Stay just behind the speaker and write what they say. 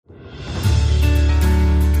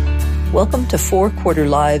Welcome to 4 Quarter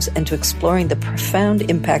Lives and to exploring the profound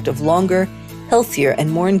impact of longer, healthier,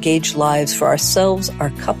 and more engaged lives for ourselves, our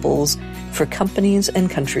couples, for companies and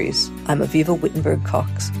countries. I'm Aviva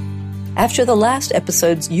Wittenberg-Cox. After the last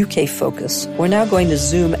episode's UK focus, we're now going to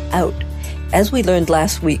zoom out. As we learned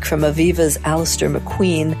last week from Aviva's Alistair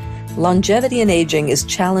McQueen, longevity and aging is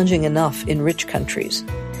challenging enough in rich countries.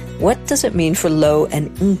 What does it mean for low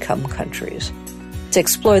and income countries? To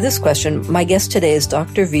explore this question, my guest today is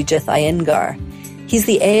Dr. Vijeth Iyengar. He's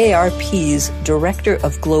the AARP's Director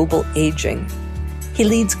of Global Aging. He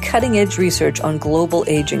leads cutting-edge research on global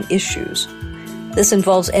aging issues. This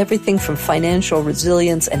involves everything from financial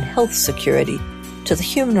resilience and health security to the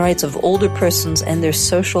human rights of older persons and their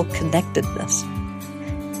social connectedness.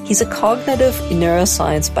 He's a cognitive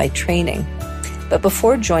neuroscience by training. But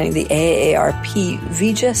before joining the AARP,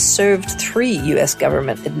 Vijeth served 3 U.S.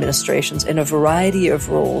 government administrations in a variety of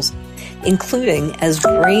roles, including as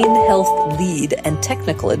Brain Health Lead and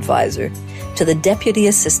Technical Advisor to the Deputy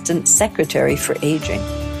Assistant Secretary for Aging.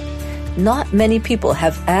 Not many people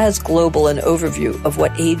have as global an overview of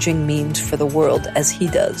what aging means for the world as he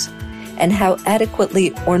does, and how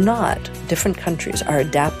adequately or not different countries are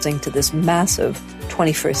adapting to this massive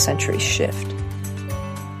 21st century shift.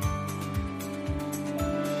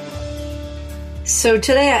 So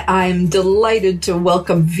today I'm delighted to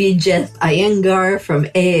welcome Vijeth Iyengar from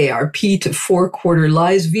AARP to 4 Quarter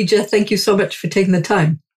Lives. Vijeth, thank you so much for taking the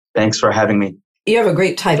time. Thanks for having me. You have a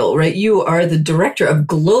great title, right? You are the Director of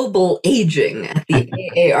Global Aging at the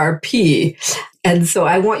AARP. And so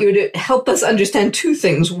I want you to help us understand 2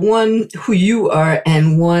 things. One, who you are,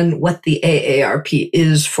 and one, what the AARP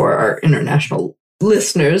is for our international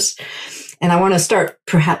listeners. And I want to start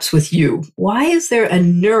perhaps with you. Why is there a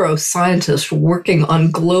neuroscientist working on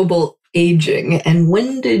global aging? And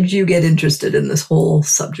when did you get interested in this whole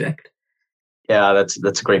subject? Yeah,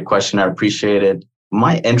 that's a great question. I appreciate it.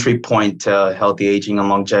 My entry point to healthy aging and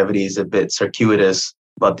longevity is a bit circuitous,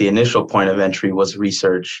 but the initial point of entry was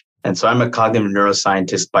research. And so I'm a cognitive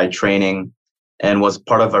neuroscientist by training and was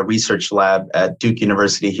part of a research lab at Duke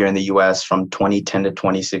University here in the US from 2010 to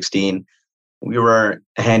 2016. We were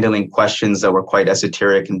handling questions that were quite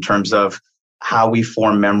esoteric in terms of how we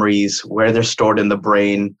form memories, where they're stored in the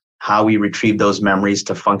brain, how we retrieve those memories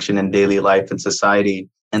to function in daily life and society.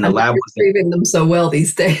 And the lab was retrieving them so well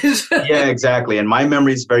these days. Yeah, exactly. And my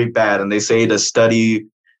memory is very bad. And they say to study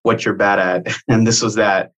what you're bad at. And this was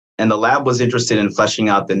that. And the lab was interested in fleshing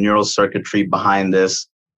out the neural circuitry behind this.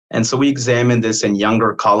 And so we examined this in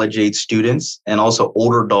younger college-age students and also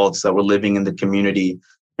older adults that were living in the community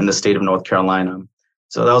in the state of North Carolina.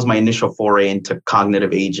 So that was my initial foray into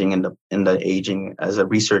cognitive aging and the aging as a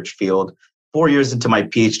research field. 4 years into my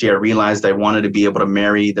PhD, I realized I wanted to be able to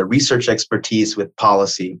marry the research expertise with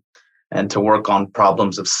policy and to work on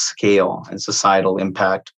problems of scale and societal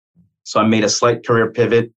impact. So I made a slight career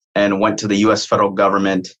pivot and went to the US federal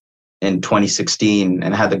government in 2016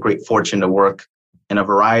 and had the great fortune to work in a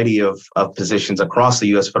variety of positions across the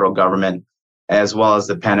US federal government, as well as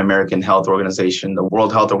the Pan American Health Organization, the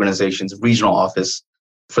World Health Organization's regional office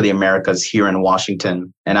for the Americas here in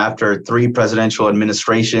Washington. And after 3 presidential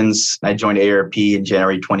administrations, I joined AARP in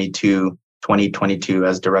January 2022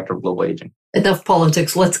 as Director of Global Aging. Enough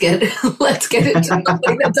politics. Let's get into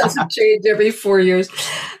something that doesn't change every 4 years.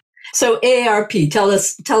 So AARP, tell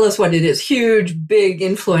us what it is. Huge, big,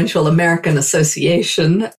 influential American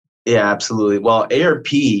association. Yeah, absolutely. Well,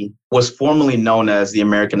 AARP was formerly known as the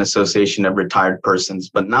American Association of Retired Persons,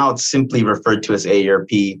 but now it's simply referred to as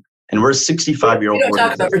AARP. And we're a 65-year-old. We don't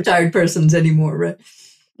talk about retired persons anymore, right?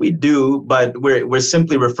 We do, but we're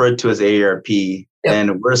simply referred to as AARP. Yep.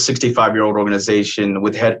 And we're a 65-year-old organization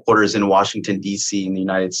with headquarters in Washington, D.C. in the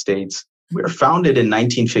United States. We were founded in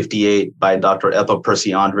 1958 by Dr. Ethel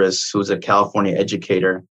Percy Andrus, who's a California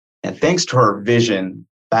educator. And thanks to her vision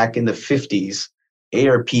back in the 50s,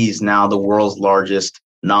 AARP is now the world's largest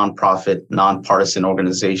nonprofit, nonpartisan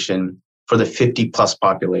organization for the 50-plus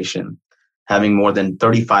population, having more than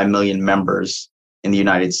 35 million members in the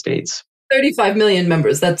United States. 35 million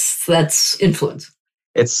members, that's influence.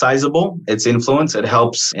 It's sizable, it's influence. It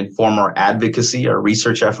helps inform our advocacy, our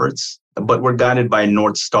research efforts. But we're guided by a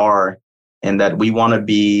North Star in that we want to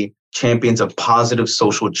be champions of positive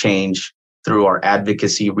social change through our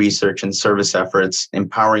advocacy, research, and service efforts,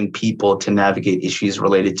 empowering people to navigate issues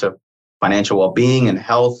related to financial well-being and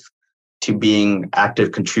health, to being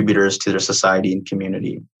active contributors to their society and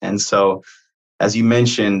community. And so, as you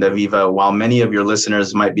mentioned, Aviva, while many of your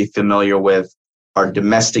listeners might be familiar with our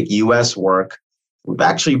domestic U.S. work, we've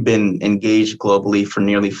actually been engaged globally for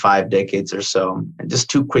nearly 5 decades or so. And just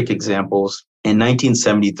 2 quick examples. In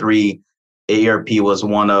 1973, AARP was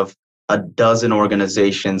one of a dozen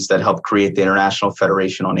organizations that helped create the International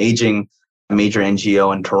Federation on Aging, a major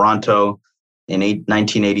NGO in Toronto. In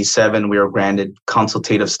 1987, we were granted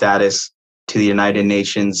consultative status to the United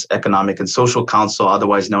Nations Economic and Social Council,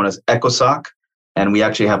 otherwise known as ECOSOC. And we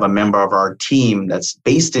actually have a member of our team that's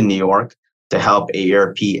based in New York to help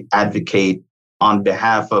AARP advocate on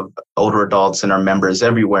behalf of older adults and our members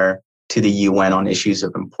everywhere to the UN on issues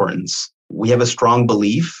of importance. We have a strong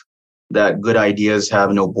belief that good ideas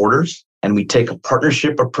have no borders, and we take a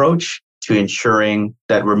partnership approach to ensuring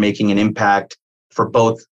that we're making an impact for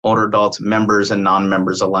both older adults, members, and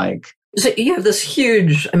non-members alike. So you have this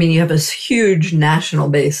huge national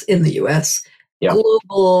base in the US, Yep.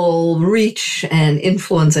 Global reach and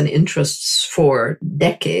influence and interests for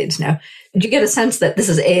decades now. Did you get a sense that this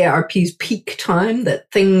is AARP's peak time,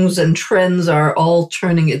 that things and trends are all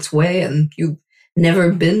turning its way and you've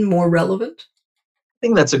never been more relevant? I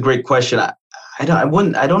think that's a great question. I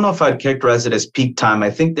don't know if I'd characterize it as peak time. I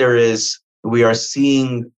think we are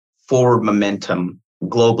seeing forward momentum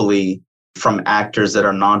globally from actors that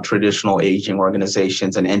are non-traditional aging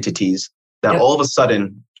organizations and entities that all of a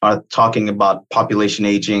sudden are talking about population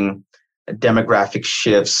aging, demographic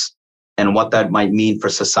shifts, and what that might mean for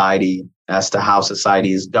society as to how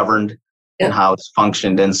society is governed and how it's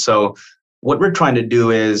functioned. And so what we're trying to do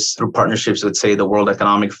is through partnerships with, say, the World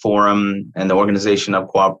Economic Forum and the Organization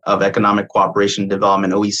of Economic Cooperation and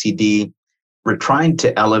Development, OECD, we're trying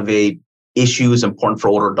to elevate issues important for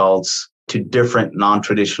older adults to different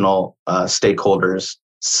non-traditional stakeholders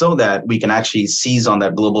so that we can actually seize on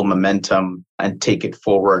that global momentum and take it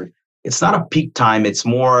forward. It's not a peak time. It's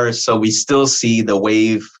more so we still see the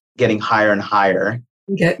wave getting higher and higher.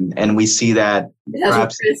 Okay. And we see that it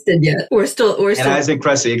hasn't crested yet. We're still. It hasn't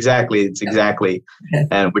crested. Exactly. It's exactly. Okay.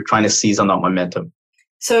 And we're trying to seize on that momentum.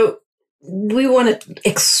 So we want to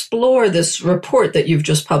explore this report that you've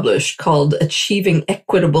just published called Achieving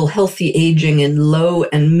Equitable Healthy Aging in Low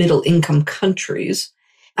and Middle Income Countries.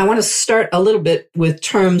 I want to start a little bit with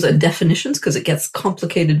terms and definitions because it gets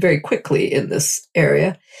complicated very quickly in this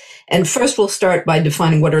area. And first, we'll start by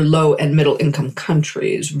defining what are low and middle income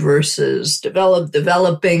countries versus developed,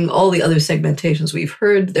 developing, all the other segmentations we've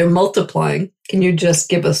heard. They're multiplying. Can you just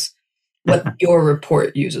give us what your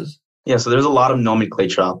report uses? Yeah, so there's a lot of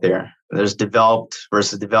nomenclature out there. There's developed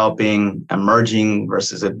versus developing, emerging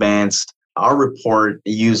versus advanced. Our report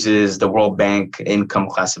uses the World Bank income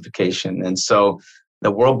classification. And so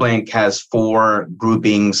the World Bank has 4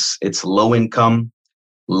 groupings. It's low income,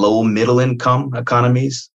 low middle income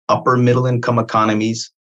economies, upper middle income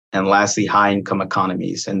economies, and lastly, high income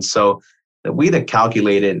economies. And so the way that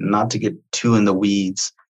calculated, not to get too in the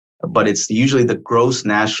weeds, but it's usually the gross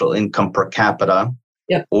national income per capita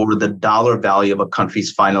over the dollar value of a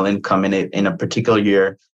country's final income in a particular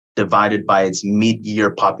year divided by its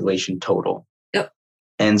mid-year population total. Yep.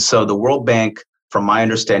 And so the World Bank, from my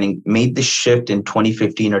understanding, made the shift in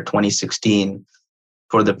 2015 or 2016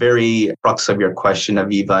 for the very crux of your question,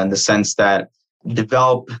 Aviva, in the sense that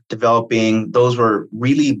developing, those were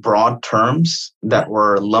really broad terms that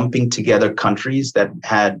were lumping together countries that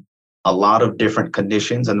had a lot of different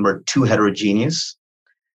conditions and were too heterogeneous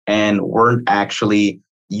and weren't actually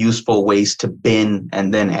useful ways to bin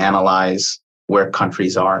and then analyze where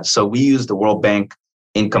countries are. So we use the World Bank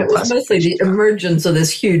income classification. It was mostly the emergence of this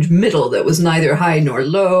huge middle that was neither high nor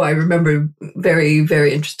low. I remember very,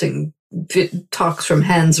 very interesting talks from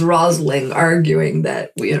Hans Rosling arguing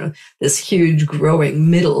that this huge growing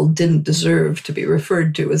middle didn't deserve to be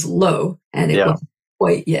referred to as low, and it wasn't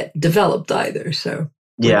quite yet developed either. So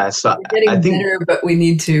so we're getting better, but we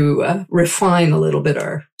need to refine a little bit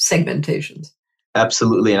our segmentations.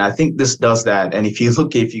 Absolutely, and I think this does that. And if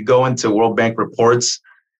you go into World Bank reports,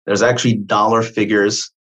 there's actually dollar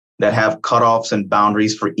figures that have cutoffs and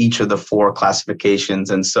boundaries for each of the 4 classifications,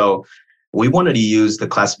 and so we wanted to use the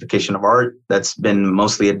classification of art that's been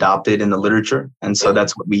mostly adopted in the literature. And so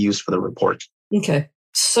that's what we use for the report. Okay.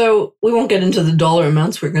 So we won't get into the dollar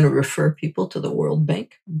amounts. We're going to refer people to the World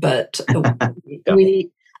Bank, but we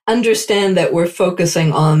understand that we're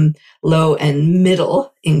focusing on low and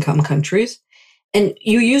middle income countries. And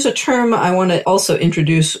you use a term I want to also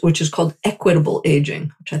introduce, which is called equitable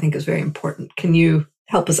aging, which I think is very important. Can you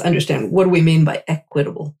help us understand what do we mean by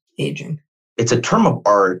equitable aging? It's a term of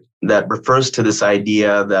art that refers to this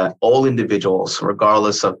idea that all individuals,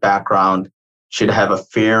 regardless of background, should have a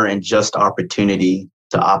fair and just opportunity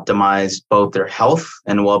to optimize both their health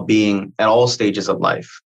and well-being at all stages of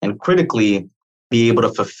life, and critically, be able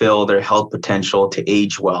to fulfill their health potential to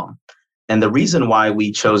age well. And the reason why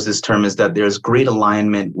we chose this term is that there's great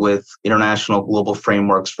alignment with international global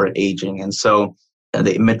frameworks for aging. And so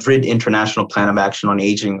the Madrid International Plan of Action on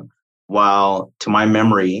Aging while to my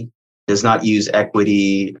memory, does not use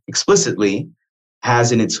equity explicitly,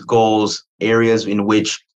 has in its goals areas in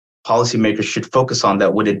which policymakers should focus on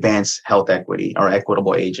that would advance health equity or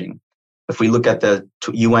equitable aging. If we look at the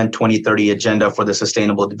UN 2030 Agenda for the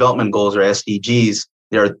Sustainable Development Goals, or SDGs,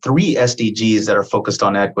 there are 3 SDGs that are focused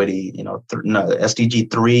on equity.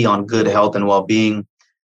 SDG 3 on good health and well-being,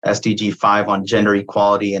 SDG 5 on gender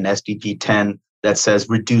equality, and SDG 10 that says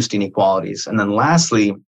reduced inequalities. And then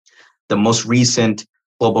lastly, the most recent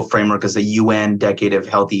global framework is the UN Decade of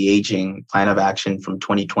Healthy Aging Plan of Action from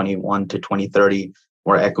 2021 to 2030,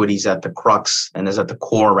 where equity is at the crux and is at the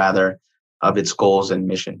core, rather, of its goals and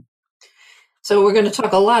mission. So we're going to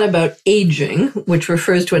talk a lot about aging, which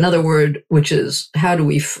refers to another word, which is how do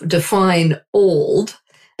we define old?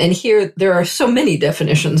 And here there are so many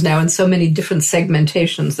definitions now and so many different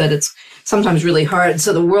segmentations that it's sometimes really hard.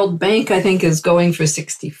 So the World Bank, I think, is going for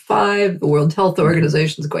 65. The World Health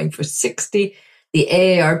Organization is going for 60. The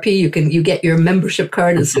AARP, you get your membership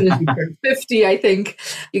card as soon as you turn 50, I think.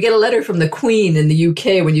 You get a letter from the Queen in the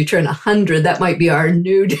UK when you turn 100. That might be our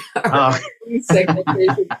new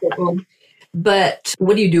segmentation for old. But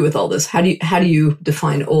what do you do with all this? How do you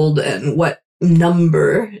define old, and what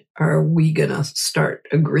number are we going to start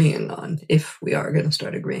agreeing on, if we are going to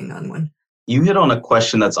start agreeing on one? You hit on a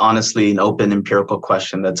question that's honestly an open empirical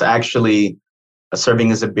question that's actually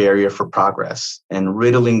serving as a barrier for progress and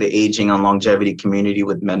riddling the aging and longevity community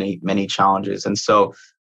with many, many challenges. And so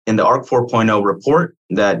in the ARC 4.0 report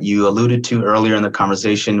that you alluded to earlier in the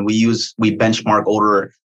conversation, we benchmark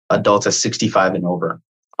older adults as 65 and over.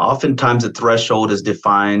 Oftentimes, the threshold is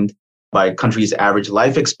defined by a country's average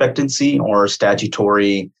life expectancy or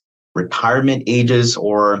statutory retirement ages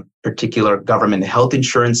or particular government health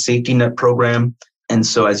insurance safety net program. And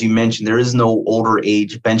so, as you mentioned, there is no older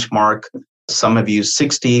age benchmark. Some have used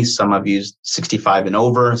 60, some have used 65 and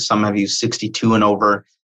over, some have used 62 and over.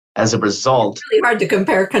 As a result, it's really hard to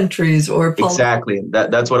compare countries or policies. Exactly.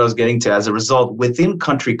 That's what I was getting to. As a result, within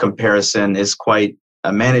country comparison is quite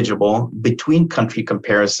manageable. Between country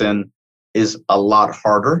comparison is a lot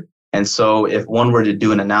harder. And so if one were to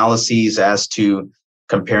do an analysis as to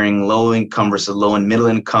comparing low income versus low and middle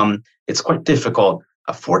income, it's quite difficult.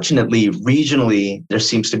 Fortunately, regionally, there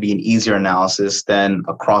seems to be an easier analysis than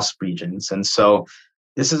across regions. And so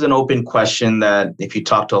this is an open question that if you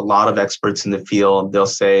talk to a lot of experts in the field, they'll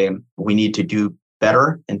say we need to do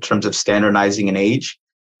better in terms of standardizing an age.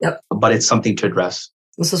 Yep. But it's something to address.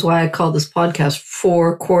 This is why I call this podcast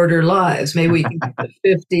 4 Quarter Lives. Maybe we can get to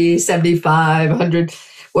 50, 75, 100.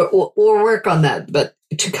 We'll work on that, but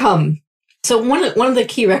to come. So one of the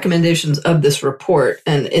key recommendations of this report,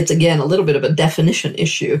 and it's again a little bit of a definition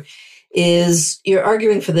issue, is you're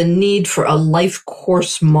arguing for the need for a life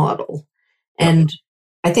course model. And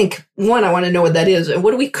I think, one, I want to know what that is. And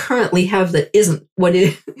what do we currently have that isn't? What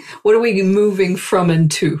are we moving from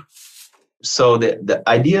and to? So the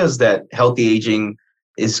idea is that healthy aging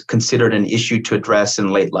is considered an issue to address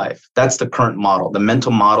in late life. That's the current model. The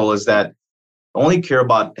mental model is that only care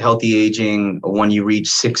about healthy aging when you reach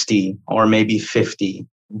 60 or maybe 50,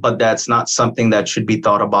 but that's not something that should be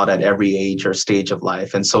thought about at every age or stage of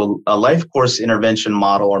life. And so a life course intervention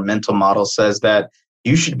model or mental model says that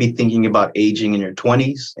you should be thinking about aging in your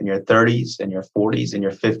 20s, in your 30s, in your 40s, in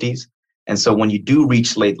your 50s. And so when you do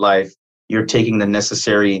reach late life, you're taking the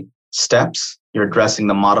necessary steps, you're addressing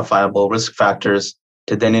the modifiable risk factors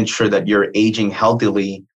to then ensure that you're aging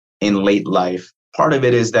healthily in late life. Part of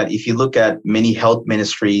it is that if you look at many health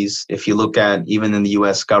ministries, if you look at even in the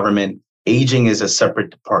US government, aging is a separate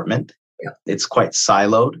department. Yeah. It's quite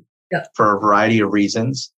siloed for a variety of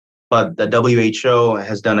reasons. But the WHO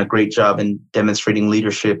has done a great job in demonstrating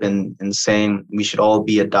leadership in saying we should all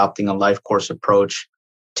be adopting a life course approach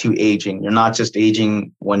to aging. You're not just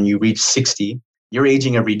aging when you reach 60, you're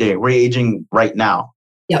aging every day. We're aging right now.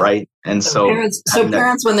 Yep. Right. And so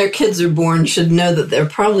parents, when their kids are born, should know that they're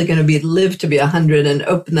probably going to live to be 100 and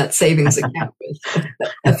open that savings account with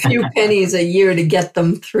a few pennies a year to get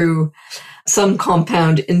them through some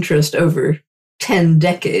compound interest over 10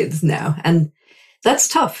 decades now. And that's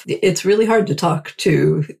tough. It's really hard to talk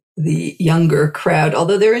to the younger crowd,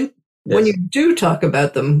 although when you do talk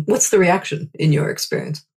about them, what's the reaction in your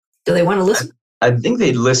experience? Do they want to listen? I think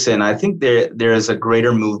they listen. I think there is a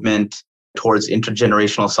greater movement towards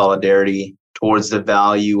intergenerational solidarity, towards the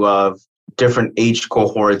value of different age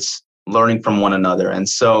cohorts learning from one another. And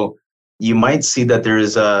so you might see that there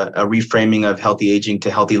is a reframing of healthy aging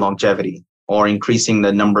to healthy longevity, or increasing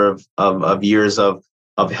the number of years of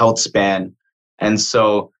health span. And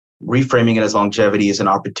so reframing it as longevity is an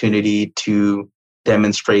opportunity to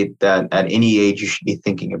demonstrate that at any age you should be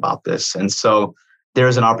thinking about this. And so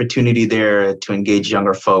there's an opportunity there to engage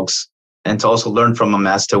younger folks and to also learn from them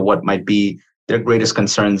as to what might be their greatest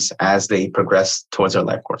concerns as they progress towards their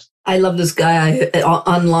life course. I love this guy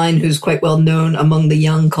online who's quite well known among the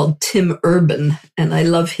young called Tim Urban. And I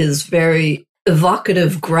love his very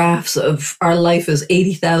evocative graphs of our life is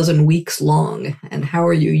 80,000 weeks long and how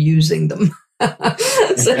are you using them?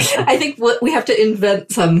 So I think we have to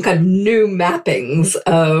invent some kind of new mappings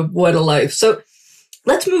of what a life. So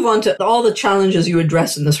let's move on to all the challenges you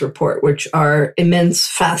address in this report, which are immense,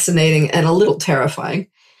 fascinating, and a little terrifying.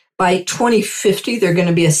 By 2050, there are going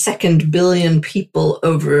to be a 2 billion people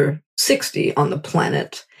over 60 on the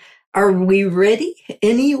planet. Are we ready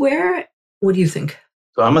anywhere? What do you think?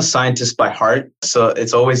 So I'm a scientist by heart, so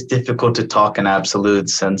it's always difficult to talk in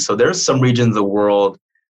absolutes. And so there are some regions of the world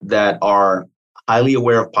that are highly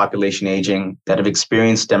aware of population aging, that have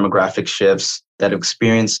experienced demographic shifts, that have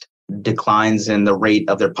experienced declines in the rate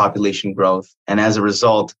of their population growth. And as a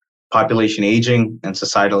result, population aging and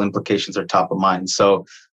societal implications are top of mind. So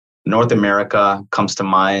North America comes to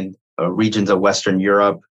mind, regions of Western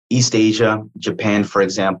Europe, East Asia, Japan, for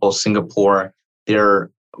example, Singapore. They're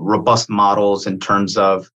robust models in terms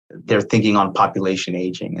of their thinking on population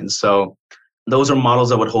aging. And so those are models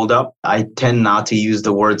that would hold up. I tend not to use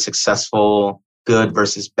the word successful, good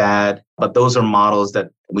versus bad, but those are models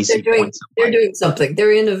that we see. They're doing something.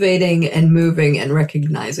 They're innovating and moving and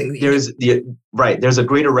recognizing. There's a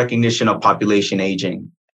greater recognition of population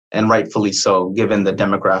aging. And rightfully so, given the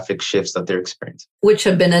demographic shifts that they're experiencing. Which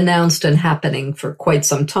have been announced and happening for quite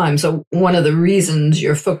some time. So one of the reasons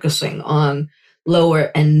you're focusing on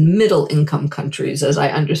lower and middle income countries, as I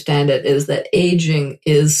understand it, is that aging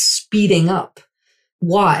is speeding up.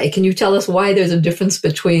 Why? Can you tell us why there's a difference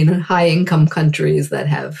between high income countries that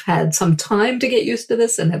have had some time to get used to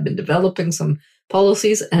this and have been developing some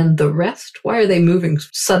policies and the rest? Why are they moving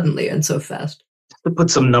suddenly and so fast? To put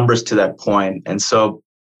some numbers to that point. And so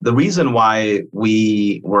the reason why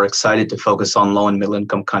we were excited to focus on low and middle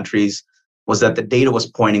income countries was that the data was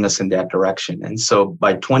pointing us in that direction. And so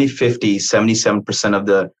by 2050,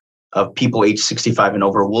 77% of people age 65 and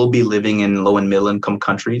over will be living in low and middle income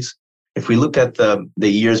countries. If we look at the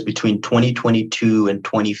years between 2022 and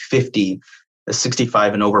 2050, the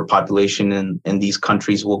 65 and over population in these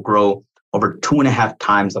countries will grow over 2.5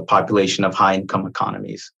 times the population of high income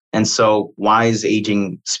economies. And so why is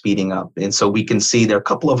aging speeding up? And so we can see there are a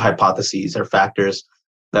couple of hypotheses or factors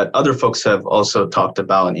that other folks have also talked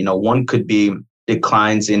about. One could be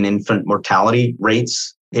declines in infant mortality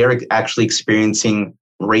rates. They're actually experiencing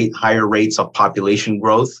higher rates of population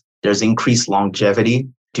growth. There's increased longevity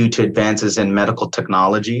due to advances in medical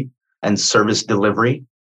technology and service delivery.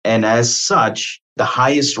 And as such, the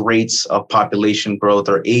highest rates of population growth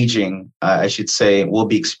or aging, I should say, will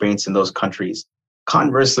be experienced in those countries.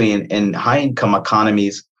 Conversely, in high-income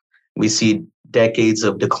economies, we see decades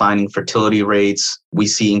of declining fertility rates. We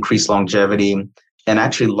see increased longevity and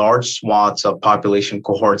actually large swaths of population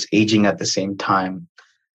cohorts aging at the same time.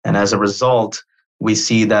 And as a result, we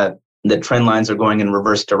see that the trend lines are going in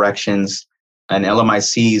reverse directions, and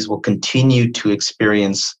LMICs will continue to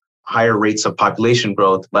experience higher rates of population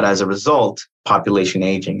growth, but as a result, population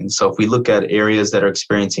aging. And so if we look at areas that are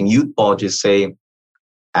experiencing youth bulges, say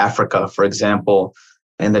Africa, for example,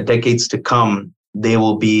 in the decades to come, they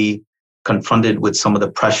will be confronted with some of the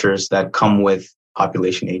pressures that come with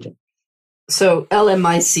population aging. So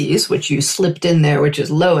LMICs, which you slipped in there, which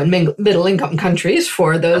is low and middle income countries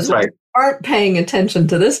for those who aren't paying attention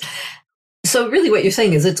to this. So really what you're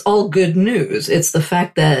saying is it's all good news. It's the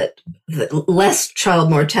fact that less child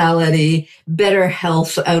mortality, better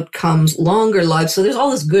health outcomes, longer lives. So there's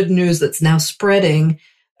all this good news that's now spreading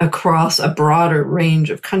across a broader range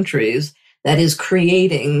of countries that is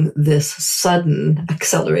creating this sudden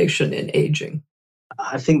acceleration in aging.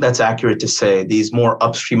 I think that's accurate to say. These more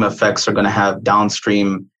upstream effects are going to have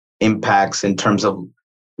downstream impacts in terms of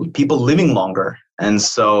people living longer. And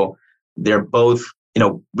so they're both,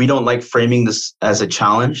 we don't like framing this as a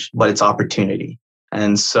challenge, but it's opportunity.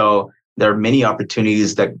 And so there are many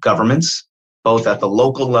opportunities that governments, both at the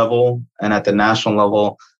local level and at the national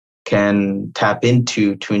level, can tap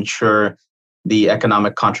into to ensure the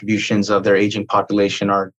economic contributions of their aging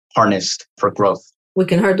population are harnessed for growth. We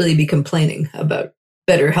can hardly be complaining about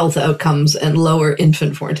better health outcomes and lower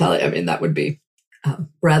infant mortality. I mean, that would be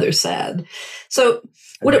rather sad. So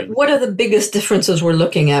what are the biggest differences we're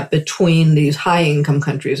looking at between these high-income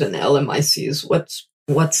countries and the LMICs?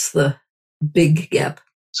 What's the big gap?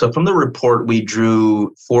 So from the report, we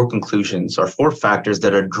drew 4 conclusions or 4 factors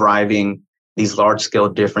that are driving these large-scale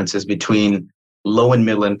differences between low and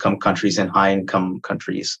middle-income countries and high-income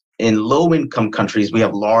countries. In low-income countries, we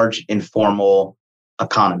have large informal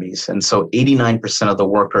economies. And so 89% of the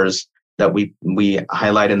workers that we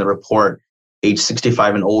highlight in the report, age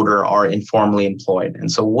 65 and older, are informally employed.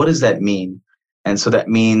 And so what does that mean? And so that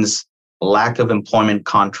means lack of employment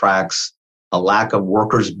contracts, a lack of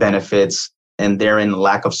workers' benefits, and therein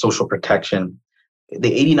lack of social protection.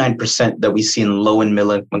 The 89% that we see in low and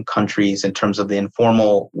middle income countries in terms of the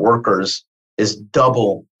informal workers is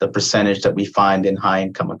double the percentage that we find in high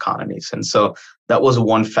income economies. And so that was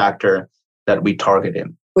one factor that we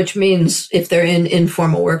targeted. Which means if they're in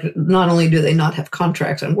informal work, not only do they not have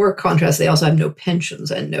contracts and work contracts, they also have no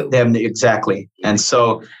pensions and no. Exactly. And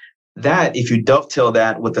so that, if you dovetail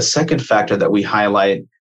that with the second factor that we highlight,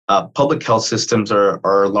 public health systems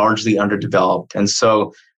are largely underdeveloped. And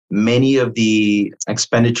so many of the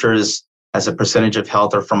expenditures as a percentage of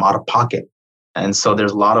health are from out of pocket. And so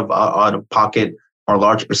there's a lot of out of pocket or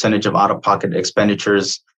large percentage of out of pocket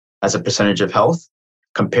expenditures as a percentage of health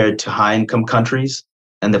compared to high income countries.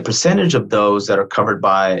 And the percentage of those that are covered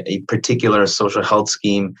by a particular social health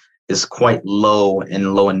scheme is quite low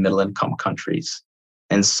in low and middle income countries.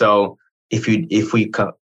 And so if we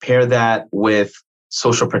compare that with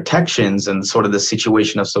social protections and sort of the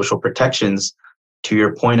situation of social protections, to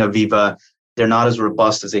your point, Aviva, they're not as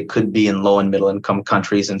robust as they could be in low and middle income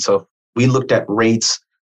countries. And so we looked at rates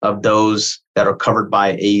of those that are covered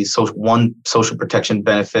by one social protection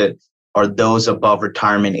benefit, are those above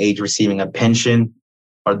retirement age receiving a pension,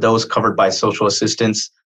 are those covered by social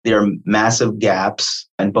assistance. There are massive gaps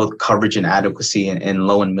in both coverage and adequacy in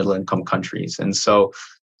low and middle income countries. And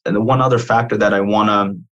the one other factor that I want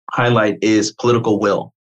to highlight is political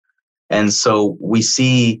will. And so we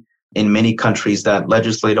see in many countries that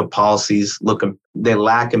legislative policies they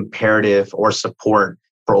lack imperative or support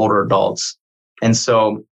for older adults. And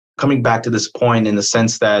so coming back to this point in the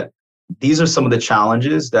sense that these are some of the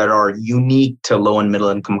challenges that are unique to low and middle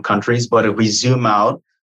income countries. But if we zoom out,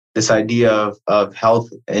 this idea of health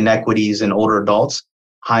inequities in older adults,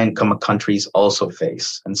 high income countries also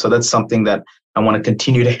face. And so that's something that I want to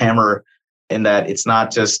continue to hammer, in that it's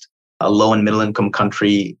not just a low and middle income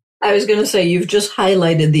country. I was going to say, you've just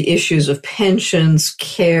highlighted the issues of pensions,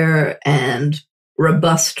 care, and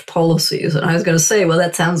robust policies. And I was going to say, well,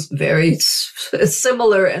 that sounds very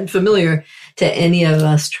similar and familiar to any of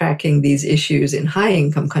us tracking these issues in high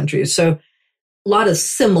income countries. So a lot of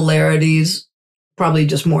similarities, probably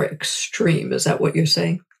just more extreme. Is that what you're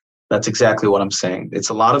saying? That's exactly what I'm saying. It's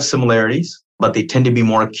a lot of similarities, but they tend to be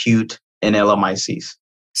more acute in LMICs.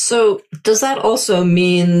 So does that also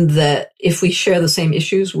mean that if we share the same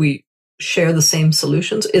issues, we share the same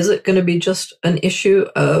solutions? Is it going to be just an issue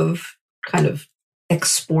of kind of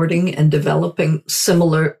exporting and developing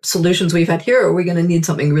similar solutions we've had here, or are we going to need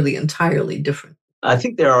something really entirely different? I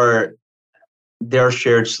think there are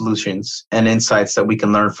shared solutions and insights that we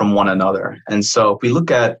can learn from one another. And so if we look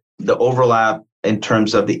at the overlap in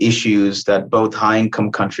terms of the issues that both high income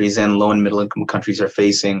countries and low and middle income countries are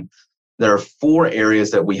facing, there are 4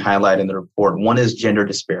 areas that we highlight in the report. One is gender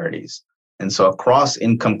disparities. And so across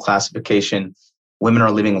income classification, women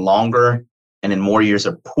are living longer and in more years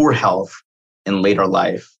of poor health in later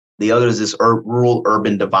life. The other is this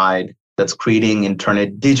rural-urban divide that's creating, in turn, a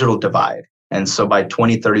digital divide. And so by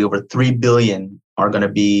 2030, over 3 billion are going to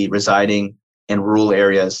be residing in rural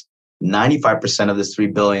areas. 95% of this 3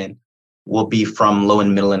 billion will be from low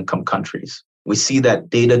and middle income countries. We see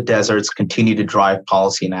that data deserts continue to drive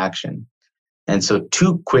policy and action. And so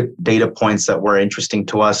 2 quick data points that were interesting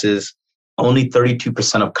to us is only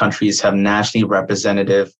 32% of countries have nationally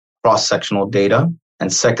representative cross-sectional data.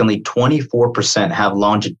 And secondly, 24% have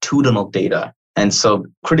longitudinal data. And so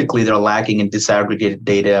critically, they're lacking in disaggregated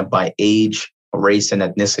data by age, race, and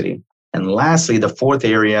ethnicity. And lastly, the 4th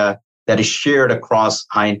area that is shared across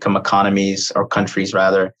high-income economies, or countries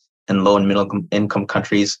rather, and low and middle income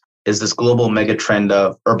countries, is this global megatrend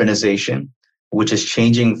of urbanization, which is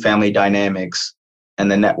changing family dynamics and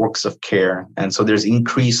the networks of care. And so there's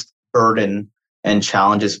increased burden and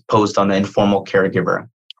challenges posed on the informal caregiver.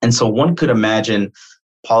 And so one could imagine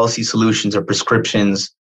policy solutions or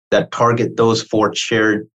prescriptions that target those 4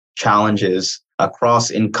 shared challenges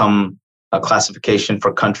across income classification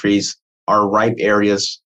for countries are ripe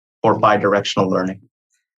areas for bidirectional learning.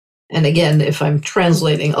 And again, if I'm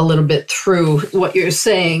translating a little bit through what you're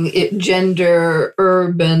saying, gender,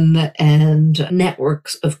 urban, and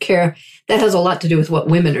networks of care, that has a lot to do with what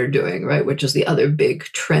women are doing, right? Which is the other big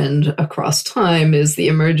trend across time, is the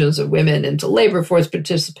emergence of women into labor force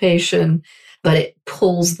participation, but it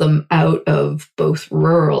pulls them out of both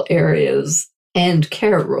rural areas and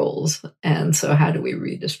care roles. And so how do we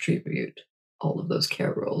redistribute all of those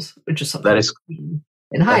care roles, which is something that is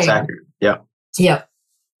in high. That's accurate. Yeah. Yeah.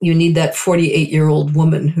 you need that 48-year-old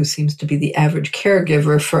woman who seems to be the average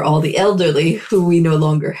caregiver for all the elderly who we no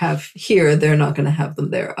longer have here. They're not going to have them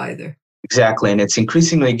there either. Exactly. And it's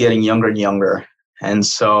increasingly getting younger and younger. And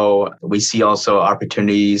so we see also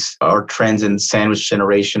opportunities or trends in sandwich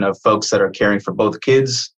generation of folks that are caring for both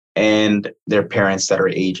kids and their parents that are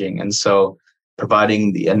aging. And so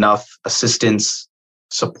providing enough assistance,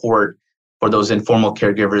 support for those informal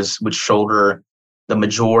caregivers which shoulder the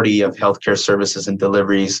majority of healthcare services and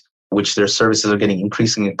deliveries, which their services are getting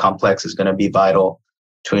increasingly complex, is going to be vital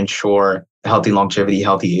to ensure healthy longevity,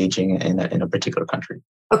 healthy aging in a particular country.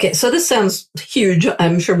 Okay, so this sounds huge.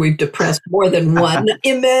 I'm sure we've depressed more than one.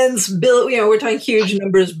 Immense we're talking huge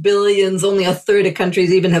numbers, billions. Only a third of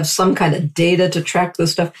countries even have some kind of data to track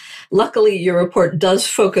this stuff. Luckily, your report does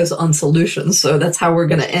focus on solutions, so that's how we're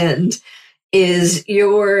going to end. Is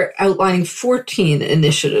you're outlining 14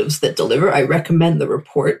 initiatives that deliver. I recommend the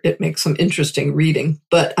report. It makes some interesting reading.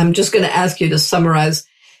 But I'm just going to ask you to summarize,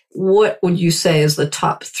 what would you say is the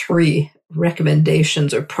top 3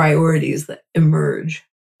 recommendations or priorities that emerge?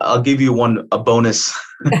 I'll give you a bonus.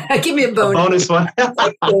 Give me a bonus. A bonus one.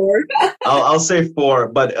 4. I'll say 4,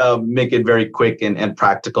 but make it very quick and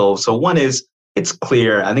practical. So one is, it's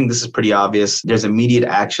clear. I think this is pretty obvious. There's immediate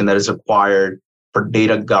action that is required for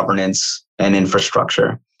data governance and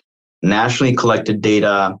infrastructure. Nationally collected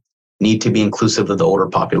data need to be inclusive of the older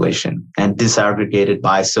population and disaggregated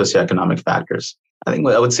by socioeconomic factors. I think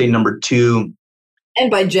I would say number 2. And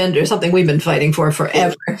by gender, something we've been fighting for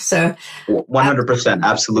forever. So 100%,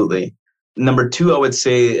 absolutely. Number 2, I would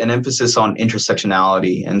say an emphasis on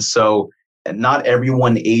intersectionality. And so not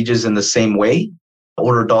everyone ages in the same way.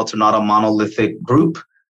 Older adults are not a monolithic group.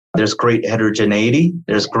 There's great heterogeneity.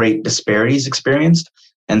 There's great disparities experienced.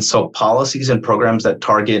 And so policies and programs that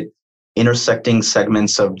target intersecting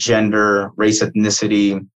segments of gender, race,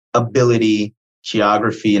 ethnicity, ability,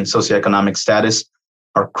 geography, and socioeconomic status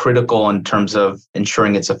are critical in terms of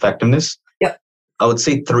ensuring its effectiveness. Yep. I would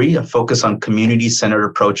say 3, a focus on community-centered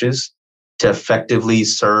approaches to effectively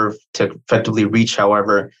serve, to effectively reach,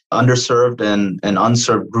 however, underserved and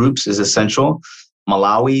unserved groups is essential.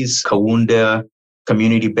 Malawi's Kaunda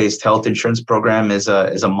community-based health insurance program is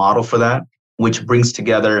a model for that, which brings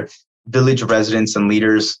together village residents and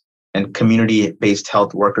leaders and community-based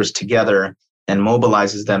health workers together and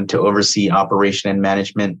mobilizes them to oversee operation and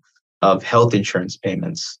management of health insurance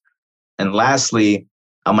payments. And lastly,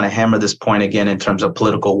 I'm going to hammer this point again in terms of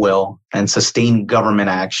political will and sustained government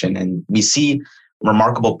action. And we see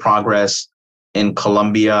remarkable progress in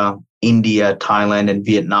Colombia, India, Thailand, and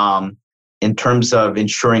Vietnam in terms of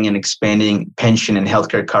ensuring and expanding pension and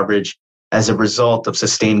healthcare coverage as a result of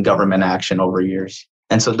sustained government action over years.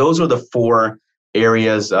 And so those are the 4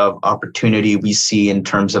 areas of opportunity we see in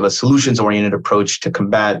terms of a solutions-oriented approach to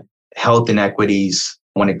combat health inequities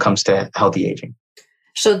when it comes to healthy aging.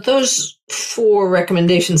 So those 4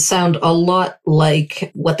 recommendations sound a lot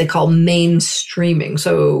like what they call mainstreaming.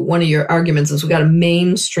 So one of your arguments is we've got to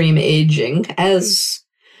mainstream aging, as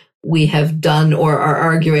we have done or are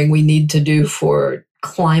arguing we need to do for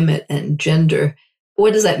climate and gender.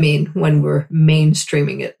 What does that mean when we're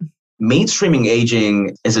mainstreaming it? Mainstreaming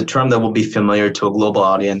aging is a term that will be familiar to a global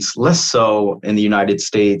audience, less so in the United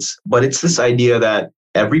States. But it's this idea that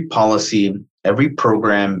every policy, every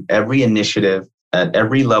program, every initiative at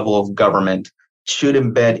every level of government should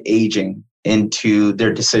embed aging into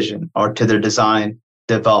their decision or to their design,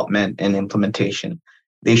 development, and implementation.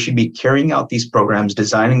 They should be carrying out these programs,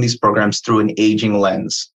 designing these programs through an aging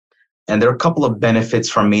lens. And there are a couple of benefits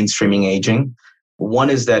from mainstreaming aging.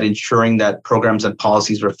 One is that ensuring that programs and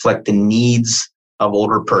policies reflect the needs of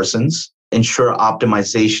older persons, ensure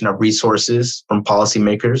optimization of resources from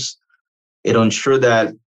policymakers. It'll ensure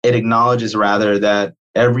that it acknowledges rather that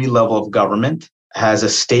every level of government has a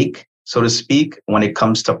stake, so to speak, when it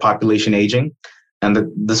comes to population aging.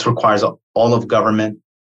 And this requires all of government,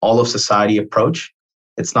 all of society approach.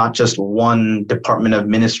 It's not just one Department of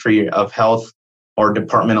Ministry of Health or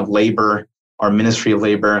Department of Labor or Ministry of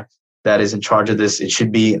Labor that is in charge of this. It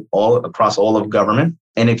should be all across all of government.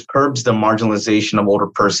 And it curbs the marginalization of older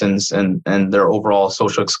persons and their overall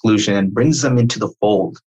social exclusion and brings them into the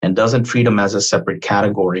fold and doesn't treat them as a separate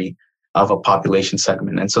category of a population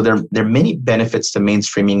segment. And so there are many benefits to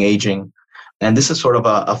mainstreaming aging. And this is sort of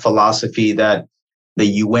a philosophy that the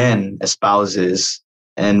UN espouses.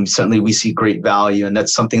 And certainly we see great value. And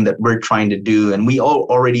that's something that we're trying to do. And we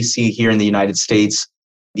already see here in the United States,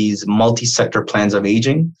 these multi-sector plans of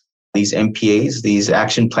aging, these MPAs, these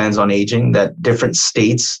action plans on aging that different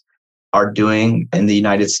states are doing in the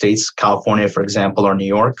United States, California, for example, or New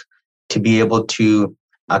York, to be able to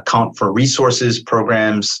account for resources,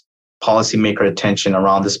 programs, policymaker attention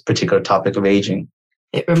around this particular topic of aging.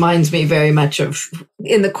 It reminds me very much of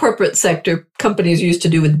in the corporate sector, companies used to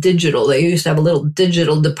do with digital. They used to have a little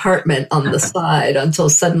digital department on the side until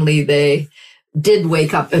suddenly they did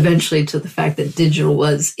wake up eventually to the fact that digital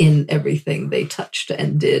was in everything they touched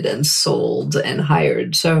and did and sold and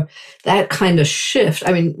hired. So that kind of shift,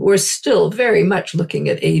 I mean, we're still very much looking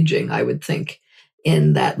at aging, I would think,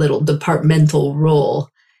 in that little departmental role.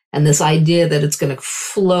 And this idea that it's going to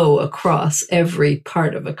flow across every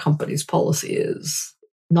part of a company's policy is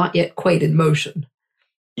not yet quite in motion.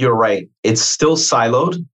 You're right. It's still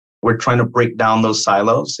siloed. We're trying to break down those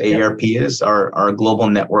silos. AARP is our global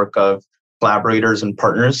network of collaborators and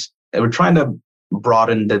partners. And we're trying to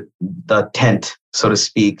broaden the tent, so to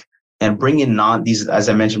speak, and bring in these, as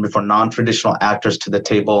I mentioned before, non-traditional actors to the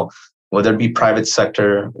table, whether it be private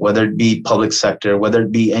sector, whether it be public sector, whether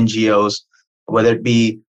it be NGOs, whether it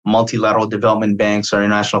be multilateral development banks or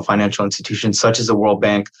international financial institutions such as the World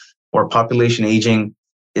Bank, where population aging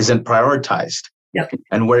isn't prioritized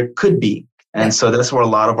and where it could be. And so that's where a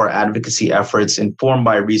lot of our advocacy efforts, informed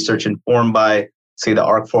by research, informed by, say, the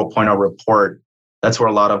ARC 4.0 report, that's where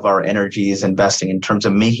a lot of our energy is investing in terms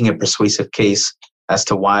of making a persuasive case as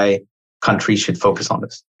to why countries should focus on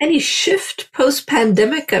this. Any shift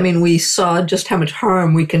post-pandemic? I mean, we saw just how much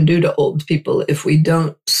harm we can do to old people if we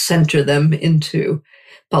don't center them into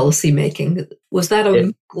policymaking. Was that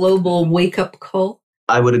a global wake-up call?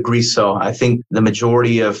 I would agree so. I think the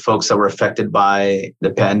majority of folks that were affected by the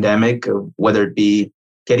pandemic, whether it be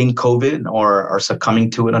getting COVID or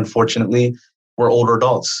succumbing to it, unfortunately, were older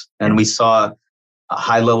adults. And we saw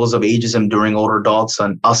high levels of ageism during older adults,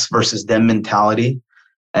 an us versus them mentality.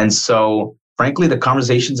 And so, frankly, the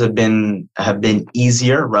conversations have been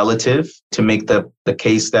easier relative to make the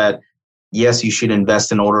case that, yes, you should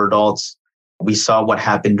invest in older adults. We saw what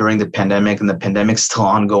happened during the pandemic, and the pandemic's still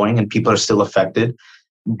ongoing and people are still affected.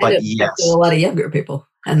 But yes, a lot of younger people,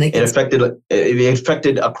 and it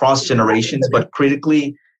affected across generations. But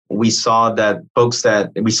critically, we saw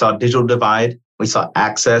digital divide, we saw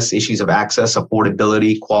issues of access,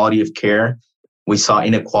 affordability, quality of care. We saw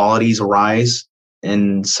inequalities rise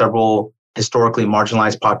in several historically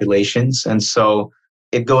marginalized populations, and so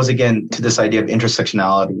it goes again to this idea of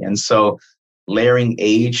intersectionality. And so, layering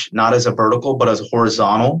age not as a vertical but as a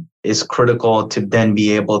horizontal is critical to then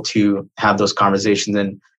be able to have those conversations.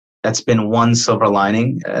 And that's been one silver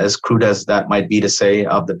lining, as crude as that might be to say,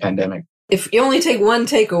 of the pandemic. If you only take one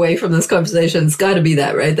takeaway from this conversation, it's got to be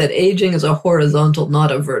that, right? That aging is a horizontal,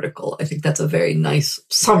 not a vertical. I think that's a very nice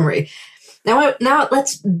summary. Now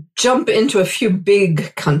let's jump into a few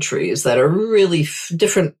big countries that are really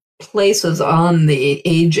different places on the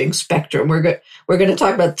aging spectrum. We're going to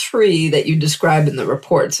talk about three that you describe in the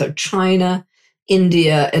report. So China,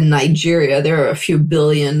 India, and Nigeria. There are a few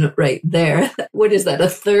billion right there. What is that? A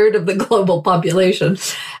third of the global population.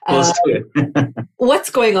 What's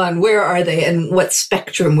going on? Where are they? And what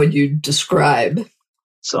spectrum would you describe?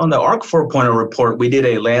 So on the ARC 4.0 report, we did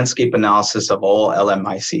a landscape analysis of all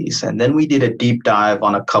LMICs. And then we did a deep dive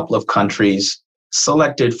on a couple of countries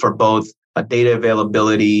selected for both data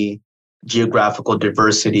availability, geographical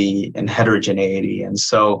diversity, and heterogeneity. And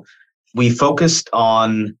so we focused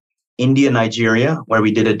on India, Nigeria, where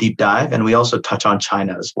we did a deep dive, and we also touch on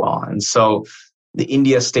China as well. And so the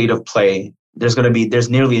India state of play, there's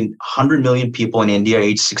nearly 100 million people in India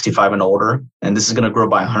aged 65 and older, and this is going to grow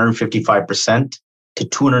by 155% to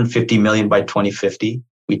 250 million by 2050.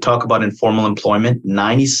 We talk about informal employment.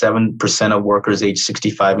 97% of workers aged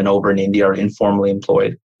 65 and over in India are informally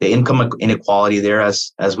employed. The income inequality there,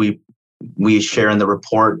 as we share in the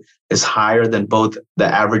report, is higher than both the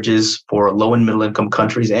averages for low and middle income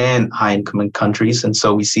countries and high income countries. And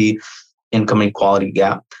so we see income inequality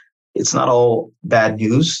gap. It's not all bad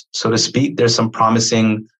news, so to speak. There's some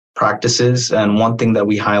promising practices. And one thing that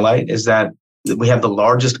we highlight is that we have the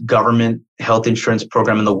largest government health insurance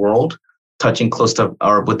program in the world,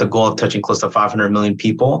 with the goal of touching close to 500 million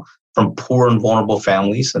people from poor and vulnerable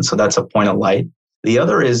families. And so that's a point of light. The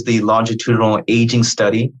other is the longitudinal aging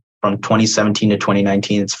study from 2017 to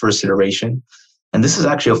 2019, its first iteration. And this is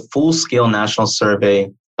actually a full-scale national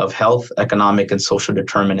survey of health, economic, and social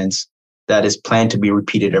determinants that is planned to be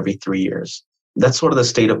repeated every 3 years. That's sort of the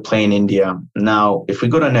state of play in India. Now, if we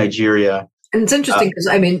go to Nigeria... And it's interesting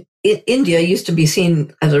because, India used to be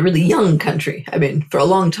seen as a really young country. For a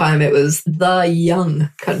long time, it was the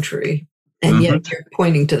young country. And yet you're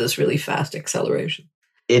pointing to this really fast acceleration.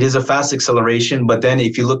 It is a fast acceleration, but then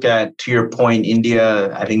if you look at, to your point,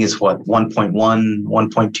 India, I think is 1.1,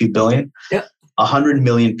 1.2 billion. Yeah. 100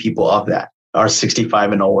 million people of that are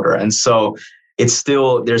 65 and older. And so they're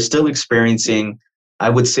still experiencing I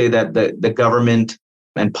would say that the government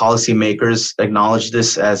and policymakers acknowledge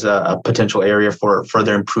this as a potential area for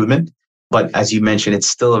further improvement. But as you mentioned, it's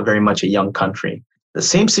still very much a young country. The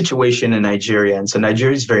same situation in Nigeria. And so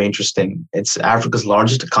Nigeria is very interesting. It's Africa's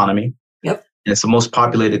largest economy. Yep. And it's the most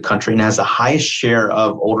populated country and has the highest share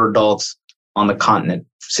of older adults on the continent.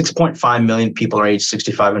 6.5 million people are age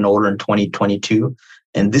 65 and older in 2022.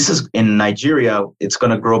 And this is in Nigeria, it's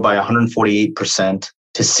going to grow by 148%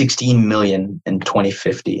 to 16 million in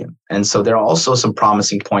 2050. And so there are also some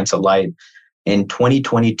promising points of light. In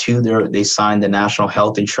 2022, they signed the National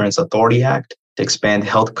Health Insurance Authority Act to expand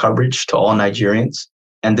health coverage to all Nigerians.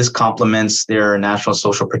 And this complements their National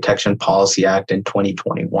Social Protection Policy Act in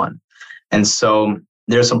 2021. And so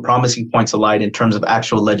there are some promising points of light in terms of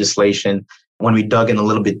actual legislation when we dug in a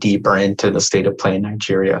little bit deeper into the state of play in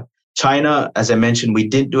Nigeria. China, as I mentioned, we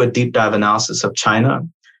didn't do a deep dive analysis of China,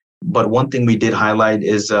 but one thing we did highlight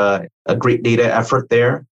is a great data effort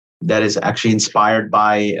there that is actually inspired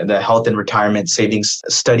by the Health and Retirement Savings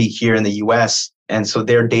Study here in the US. And so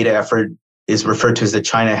their data effort is referred to as the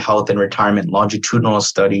China Health and Retirement Longitudinal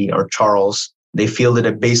Study, or CHARLS. They fielded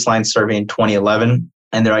a baseline survey in 2011,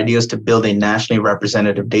 and their idea is to build a nationally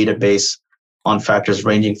representative database on factors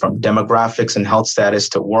ranging from demographics and health status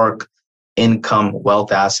to work, income,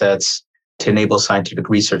 wealth assets, to enable scientific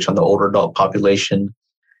research on the older adult population.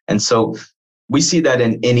 And so we see that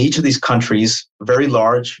in each of these countries, very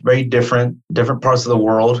large, very different parts of the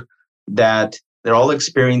world, that they're all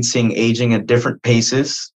experiencing aging at different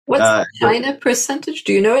paces. What's China percentage?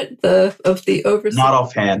 Do you know it? Of the overseas? Not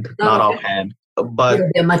offhand. But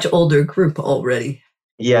they're a much older group already.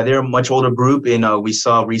 Yeah, they're a much older group. We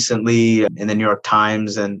saw recently in the New York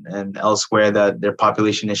Times and elsewhere that their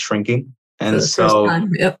population is shrinking. And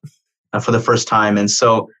for the first time. And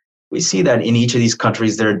so we see that in each of these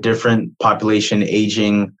countries, there are different population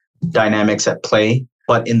aging dynamics at play.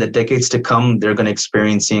 But in the decades to come, they're going to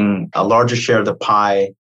experiencing a larger share of the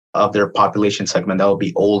pie of their population segment that will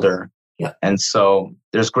be older. Yeah. And so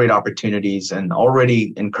there's great opportunities and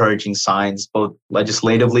already encouraging signs, both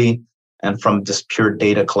legislatively and from just pure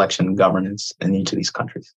data collection and governance in each of these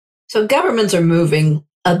countries. So governments are moving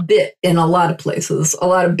a bit in a lot of places, a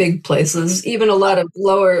lot of big places, even a lot of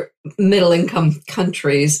lower middle income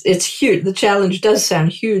countries. It's huge. The challenge does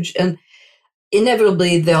sound huge. And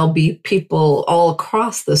inevitably, there'll be people all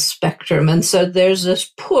across the spectrum. And so there's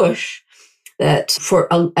this push that for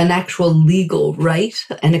an actual legal right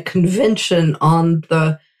and a convention on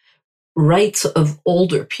the rights of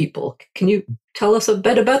older people. Can you tell us a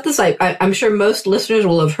bit about this? I'm sure most listeners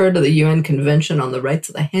will have heard of the UN Convention on the Rights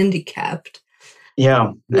of the Handicapped.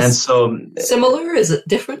 Yeah. And so similar? Is it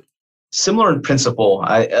different? Similar in principle.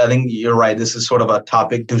 I think you're right. This is sort of a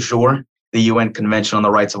topic du jour, the UN Convention on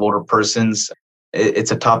the Rights of Older Persons.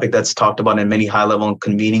 It's a topic that's talked about in many high-level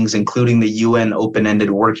convenings, including the UN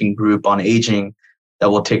Open-Ended Working Group on Aging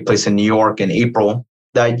that will take place in New York in April.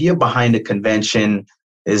 The idea behind the convention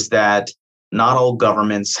is that not all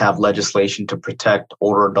governments have legislation to protect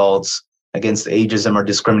older adults against ageism or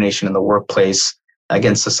discrimination in the workplace,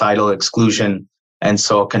 against societal exclusion. And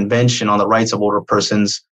so a convention on the rights of older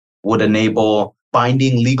persons would enable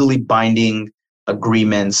legally binding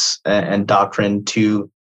agreements and doctrine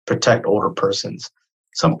to protect older persons.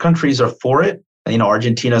 Some countries are for it.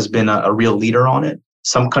 Argentina has been a real leader on it.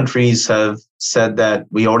 Some countries have said that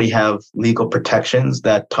we already have legal protections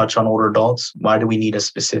that touch on older adults. Why do we need a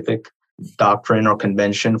specific doctrine or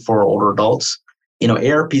convention for older adults?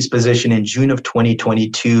 ARP's position in June of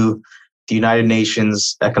 2022, the United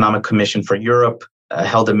Nations Economic Commission for Europe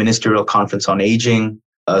held a ministerial conference on aging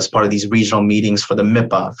as part of these regional meetings for the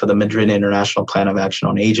MIPA, for the Madrid International Plan of Action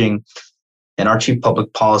on Aging. And our chief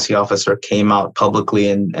public policy officer came out publicly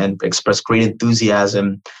and expressed great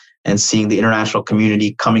enthusiasm and seeing the international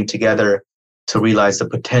community coming together to realize the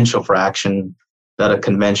potential for action that a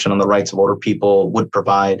convention on the rights of older people would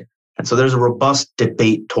provide. And so there's a robust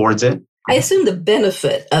debate towards it. I assume the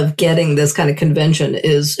benefit of getting this kind of convention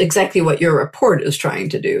is exactly what your report is trying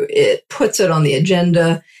to do. It puts it on the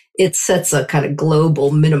agenda. It sets a kind of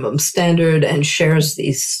global minimum standard and shares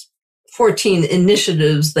these 14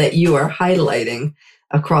 initiatives that you are highlighting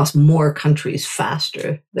across more countries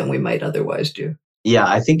faster than we might otherwise do. Yeah,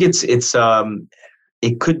 I think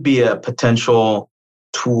it could be a potential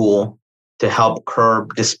tool to help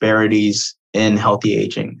curb disparities in healthy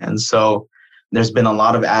aging. And so there's been a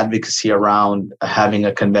lot of advocacy around having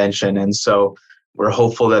a convention. And so we're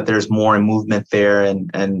hopeful that there's more movement there,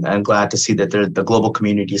 and I'm glad to see that the global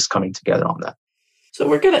community is coming together on that. So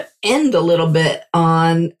we're going to end a little bit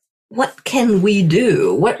on what can we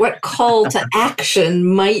do? What call to action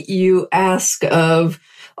might you ask of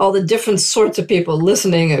all the different sorts of people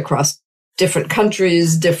listening across different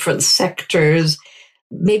countries, different sectors.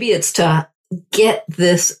 Maybe it's to get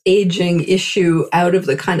this aging issue out of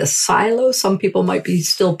the kind of silo some people might be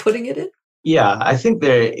still putting it in? Yeah, I think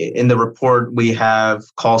there in the report, we have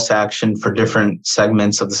calls to action for different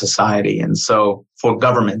segments of the society. And so for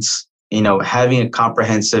governments, having a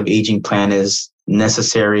comprehensive aging plan is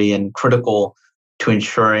necessary and critical to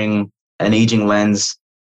ensuring an aging lens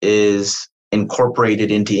is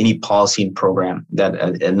incorporated into any policy and program, that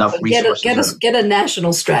enough resources. Get a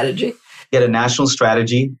national strategy. Get a national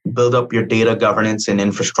strategy, build up your data governance and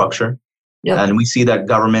infrastructure. Yep. And we see that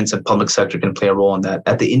governments and public sector can play a role in that.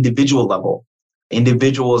 At the individual level,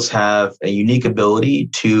 individuals have a unique ability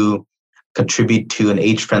to contribute to an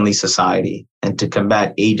age-friendly society and to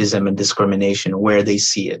combat ageism and discrimination where they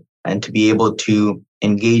see it, and to be able to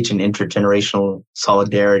engage in intergenerational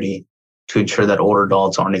solidarity to ensure that older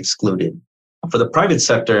adults aren't excluded. For the private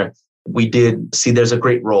sector, we did see there's a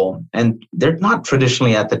great role, and they're not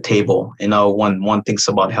traditionally at the table, one thinks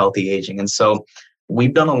about healthy aging. And so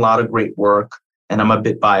we've done a lot of great work, and I'm a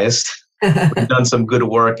bit biased. We've done some good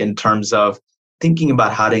work in terms of thinking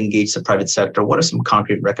about how to engage the private sector. What are some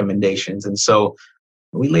concrete recommendations? And so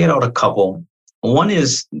we laid out a couple. One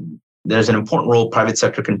is there's an important role private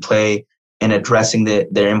sector can play in addressing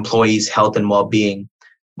their employees' health and well-being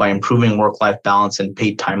by improving work-life balance and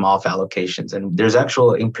paid time off allocations. And there's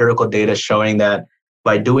actual empirical data showing that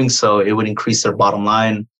by doing so, it would increase their bottom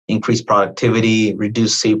line, increase productivity,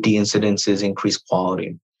 reduce safety incidences, increase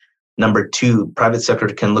quality. Number two, private sector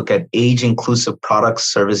can look at age-inclusive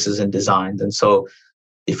products, services, and designs. And so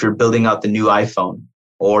if you're building out the new iPhone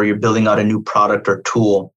or you're building out a new product or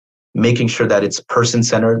tool, making sure that it's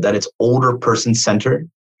person-centered, that it's older person-centered,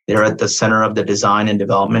 they're at the center of the design and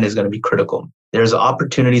development is going to be critical. There's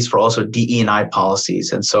opportunities for also DE&I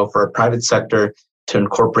policies. And so for a private sector to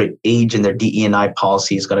incorporate age in their DE&I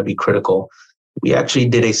policy is going to be critical. We actually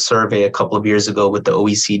did a survey a couple of years ago with the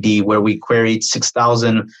OECD where we queried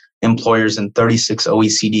 6,000 employers in 36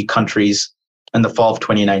 OECD countries in the fall of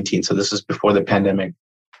 2019. So this is before the pandemic.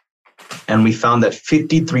 And we found that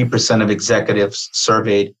 53% of executives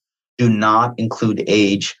surveyed do not include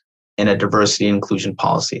age in a diversity and inclusion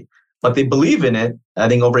policy. But they believe in it. I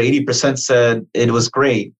think over 80% said it was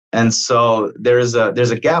great. And so there's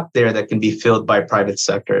a gap there that can be filled by private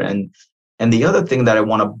sector. And the other thing that I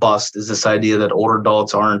want to bust is this idea that older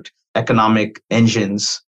adults aren't economic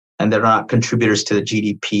engines and they're not contributors to the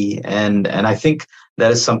GDP. And I think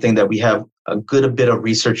that is something that we have a bit of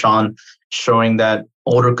research on, showing that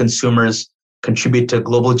older consumers contribute to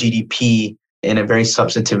global GDP in a very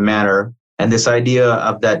substantive manner. And this idea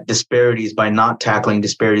of that disparities, by not tackling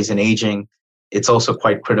disparities in aging, it's also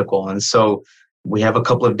quite critical. And so we have a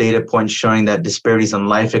couple of data points showing that disparities in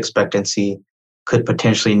life expectancy could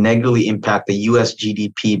potentially negatively impact the US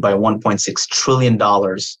GDP by $1.6 trillion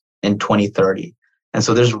in 2030. And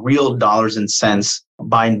so there's real dollars and cents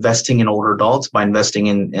by investing in older adults, by investing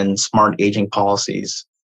in smart aging policies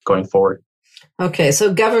going forward. Okay,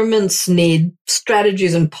 so governments need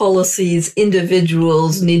strategies and policies,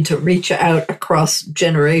 individuals need to reach out across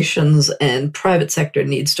generations, and private sector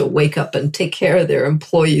needs to wake up and take care of their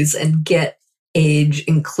employees and get age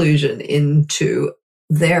inclusion into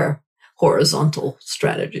their horizontal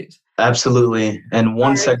strategies. Absolutely. And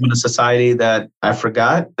one segment of society that I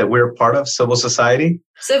forgot that we're a part of, civil society.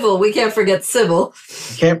 Civil, we can't forget civil.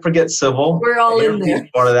 Can't forget civil. We're all in there.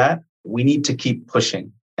 Part of that. We need to keep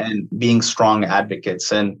pushing and being strong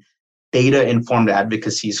advocates. And data-informed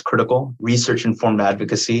advocacy is critical, research-informed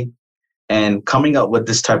advocacy. And coming up with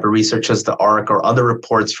this type of research as the ARC or other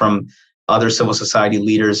reports from other civil society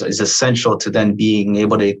leaders is essential to then being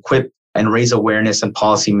able to equip and raise awareness and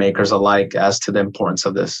policymakers alike as to the importance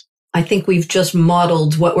of this. I think we've just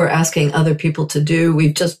modeled what we're asking other people to do.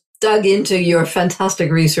 We've just dug into your fantastic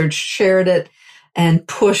research, shared it, and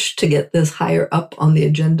pushed to get this higher up on the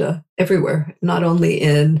agenda everywhere, not only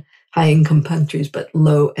in high-income countries, but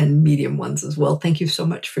low and medium ones as well. Thank you so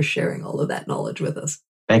much for sharing all of that knowledge with us.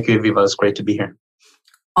 Thank you, Viva. It's great to be here.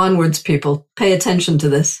 Onwards, people. Pay attention to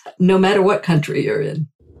this, no matter what country you're in.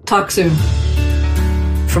 Talk soon.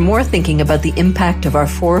 For more thinking about the impact of our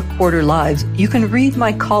 4-quarter lives, you can read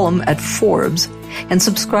my column at Forbes and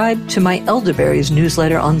subscribe to my Elderberries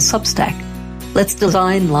newsletter on Substack. Let's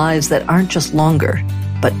design lives that aren't just longer,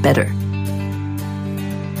 but better.